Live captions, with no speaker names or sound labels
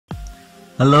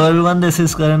Hello everyone, this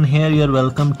is Karan here. You're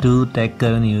welcome to Tech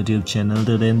Karan YouTube channel.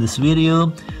 Today in this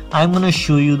video, I'm gonna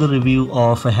show you the review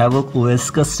of a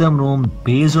Havoc-OS custom ROM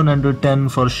based on Android 10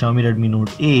 for Xiaomi Redmi Note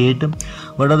 8.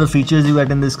 What are the features you get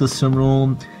in this custom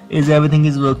ROM? Is everything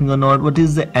is working or not? What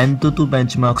is the Antutu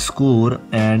benchmark score?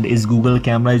 And is Google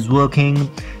camera is working?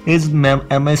 Is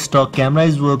MI stock camera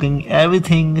is working?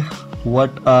 Everything.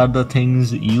 What are the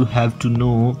things you have to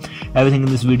know? Everything in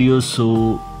this video.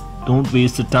 So don't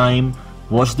waste the time.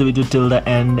 Watch the video till the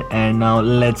end, and now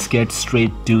let's get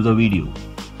straight to the video.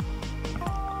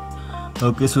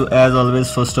 Okay, so as always,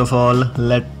 first of all,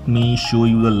 let me show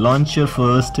you the launcher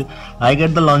first. I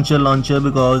get the launcher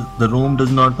because the ROM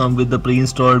does not come with the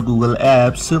pre-installed Google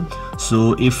apps.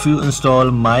 So if you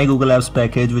install my Google apps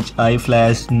package, which I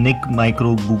flashed Nick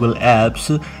Micro Google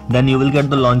apps, then you will get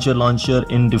the launcher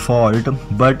in default.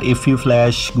 But if you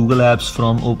flash Google apps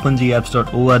from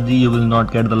opengapps.org, you will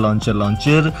not get the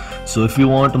launcher. So if you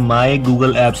want my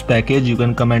Google apps package, you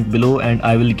can comment below and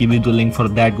I will give you the link for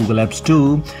that Google apps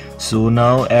too. So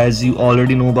now, as you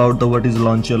already know about what is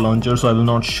launcher, so I will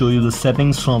not show you the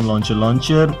settings from launcher.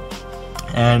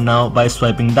 And now by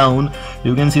swiping down,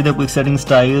 you can see the quick setting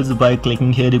styles. By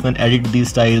clicking here, you can edit these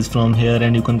styles from here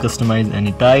and you can customize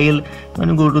any tile. When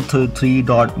you go to the three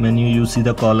dot menu, you see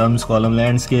the column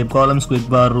landscape, columns, quick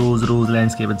bar, rows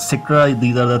landscape, etc.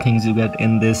 These are the things you get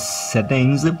in this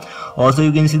settings. Also,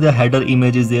 you can see the header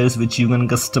images there, which you can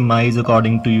customize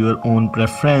according to your own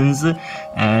preference.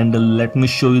 And let me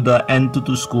show you the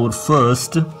Antutu score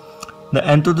first. The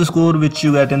Antutu score which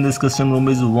you get in this custom ROM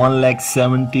is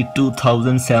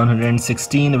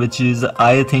 1,72,716, which is,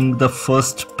 I think, the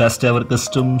first best ever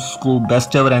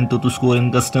Antutu score in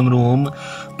custom ROM.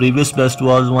 Previous best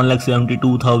was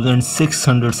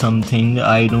 1,72,600 something.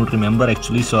 I don't remember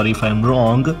actually. Sorry if I'm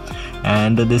wrong.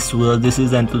 And this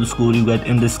is Antutu score you get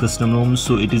in this custom ROM.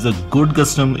 So it is a good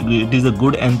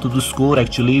Antutu score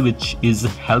actually, which is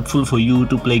helpful for you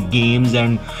to play games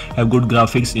and have good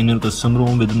graphics in your custom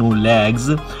ROM with no lags.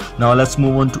 Now let's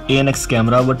move on to ANX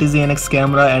camera. What is ANX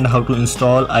camera and how to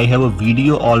install? I have a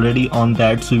video already on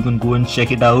that, so you can go and check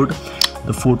it out.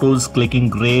 The photos clicking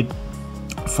great.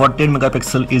 48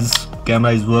 megapixel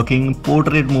camera is working.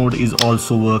 Portrait mode is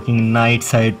also working. Night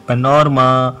side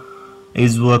panorama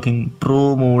is working.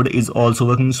 Pro mode is also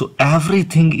working. So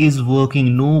everything is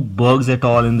working, no bugs at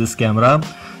all in this camera,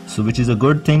 so which is a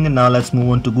good thing. Now let's move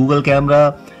on to Google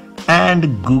camera,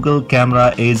 and Google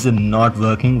camera is not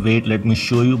working. Wait, let me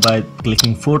show you. By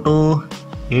clicking photo,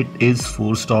 it is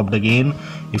force stopped again.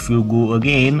 If you go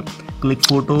again, click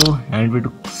photo, and it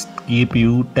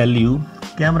will tell you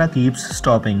camera keeps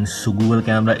stopping. So Google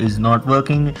camera is not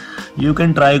working. You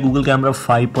can try Google camera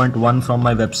 5.1 from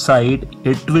my website.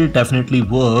 It will definitely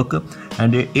work,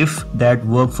 and if that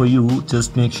work for you,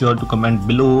 just make sure to comment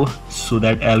below so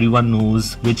that everyone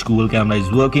knows which Google camera is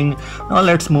working. Now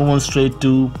let's move on straight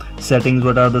to settings.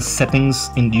 What are the settings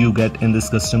you get in this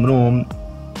custom ROM?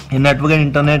 In network and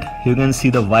internet, you can see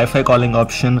the Wi-Fi calling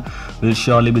option will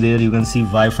surely be there. You can see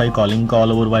Wi-Fi calling,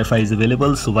 call over Wi-Fi is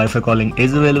available. So Wi-Fi calling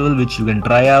is available, which you can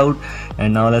try out.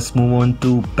 And now let's move on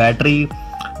to battery.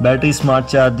 Battery smart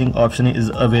charging option is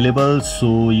available,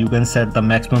 so you can set the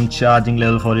maximum charging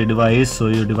level for your device, so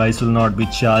your device will not be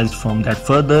charged from that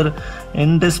further.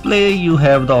 In display, you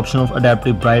have the option of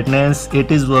adaptive brightness. It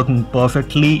is working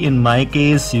perfectly in my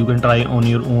case. You can try on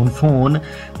your own phone.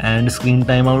 And screen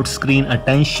timeout, screen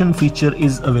attention feature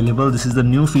is available. This is the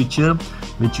new feature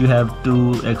which you have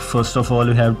to, first of all,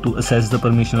 you have to access the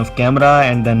permission of camera,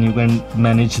 and then you can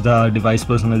manage the device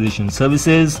personalization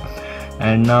services.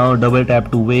 And now double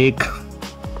tap to wake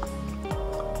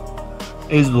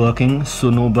is working, so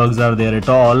no bugs are there at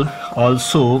all.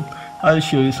 Also, I'll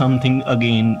show you something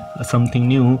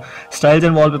new. Styles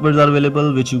and wallpapers are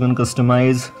available, which you can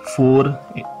customize. 4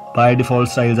 by default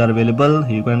styles are available.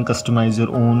 You can customize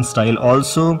your own style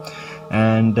also.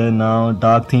 And now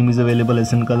dark theme is available,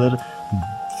 accent color.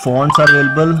 Fonts are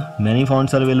available, many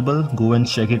fonts are available. Go and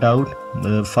check it out.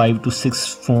 5 to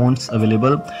 6 fonts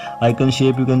available. Icon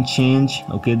shape you can change.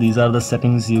 Okay, these are the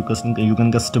settings you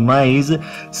can customize.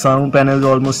 Sound panel is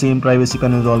almost same, privacy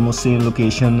panel is almost same,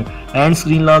 location and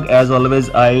screen lock. As always,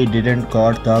 I didn't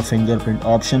got the fingerprint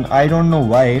option. I don't know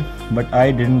why, but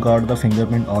I didn't got the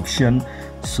fingerprint option,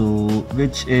 so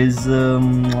which is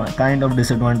kind of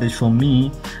disadvantage for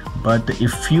me. But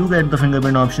if you get the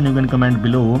fingerprint option, you can comment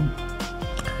below.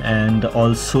 And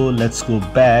also, let's go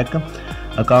back.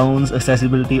 Accounts,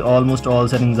 accessibility, almost all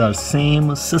settings are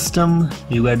same. System,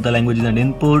 you get the languages and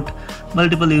input.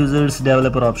 Multiple users,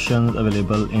 developer options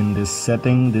available in this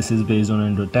setting. This is based on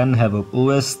Android 10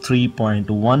 Havoc-OS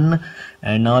 3.1.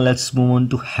 And now let's move on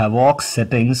to Havoc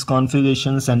settings.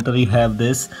 Configuration center, you have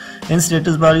this. In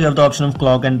status bar you have the option of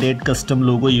clock and date custom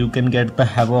logo. You can get the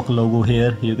Havoc logo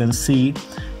here, you can see.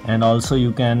 And also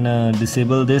you can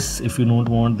disable this if you don't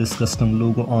want this custom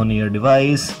logo on your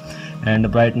device.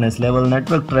 And brightness level,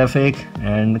 network traffic,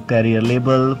 and carrier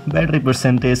label, battery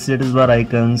percentage, status bar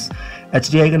icons.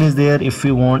 HD icon is there if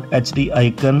you want HD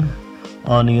icon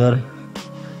on your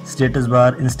status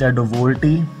bar instead of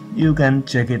VoLTE. You can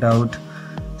check it out.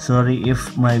 Sorry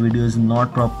if my video is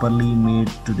not properly made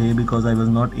today because I was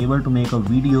not able to make a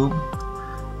video,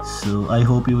 so I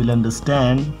hope you will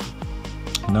understand.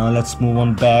 Now let's move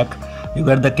on back. You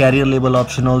got the carrier label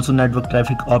option, also network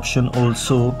traffic option,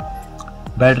 also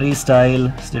battery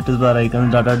style, status bar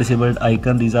icon, data disabled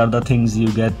icon. These are the things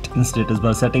you get in status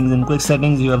bar settings. In quick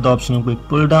settings you have the option of quick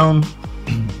pull down,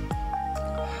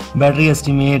 battery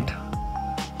estimate,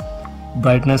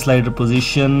 brightness slider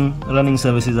position, running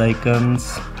services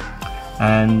icons,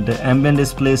 and ambient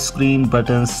display, screen,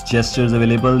 buttons, gestures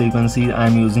available. You can see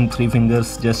I'm using 3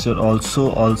 fingers gesture, also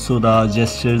the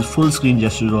gestures, full screen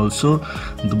gestures, also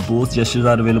both gestures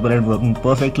are available and working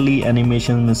perfectly.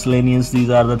 Animation, miscellaneous,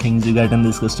 these are the things you get in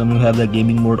this custom. You have the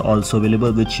gaming mode also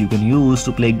available, which you can use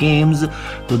to play games.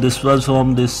 So this was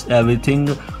from this everything.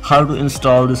 How to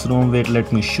install this ROM? Wait,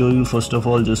 let me show you. First of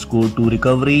all, just go to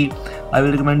recovery. I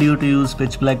will recommend you to use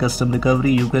pitch black custom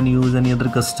recovery. You can use any other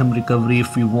custom recovery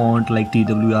if you want, like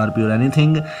TWRP or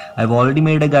anything. I've already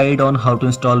made a guide on how to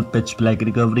install pitch black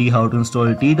recovery, how to install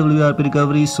TWRP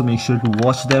recovery, so make sure to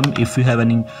watch them if you have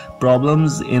any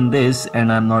problems in this.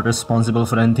 And I'm not responsible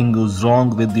for anything goes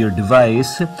wrong with your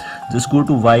device. Just go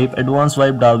to wipe, advanced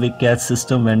wipe, Dalvik catch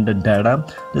system vendor data.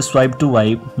 Just swipe to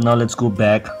wipe. Now let's go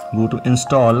back, go to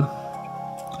install.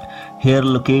 Here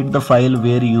locate the file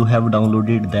where you have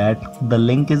downloaded that. The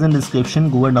link is in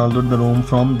description. Go and download the ROM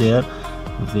from there.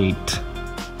 Wait,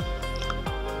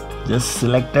 just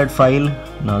select that file.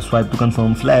 Now swipe to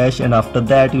confirm flash, and after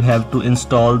that you have to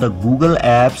install the Google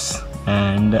apps,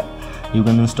 and you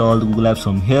can install the Google apps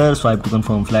from here. Swipe to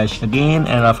confirm flash again,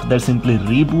 and after that simply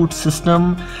reboot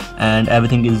system, and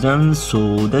everything is done.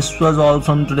 So this was all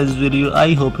from today's video.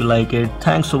 I hope you like it.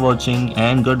 Thanks for watching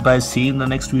and goodbye. See you in the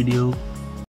next video.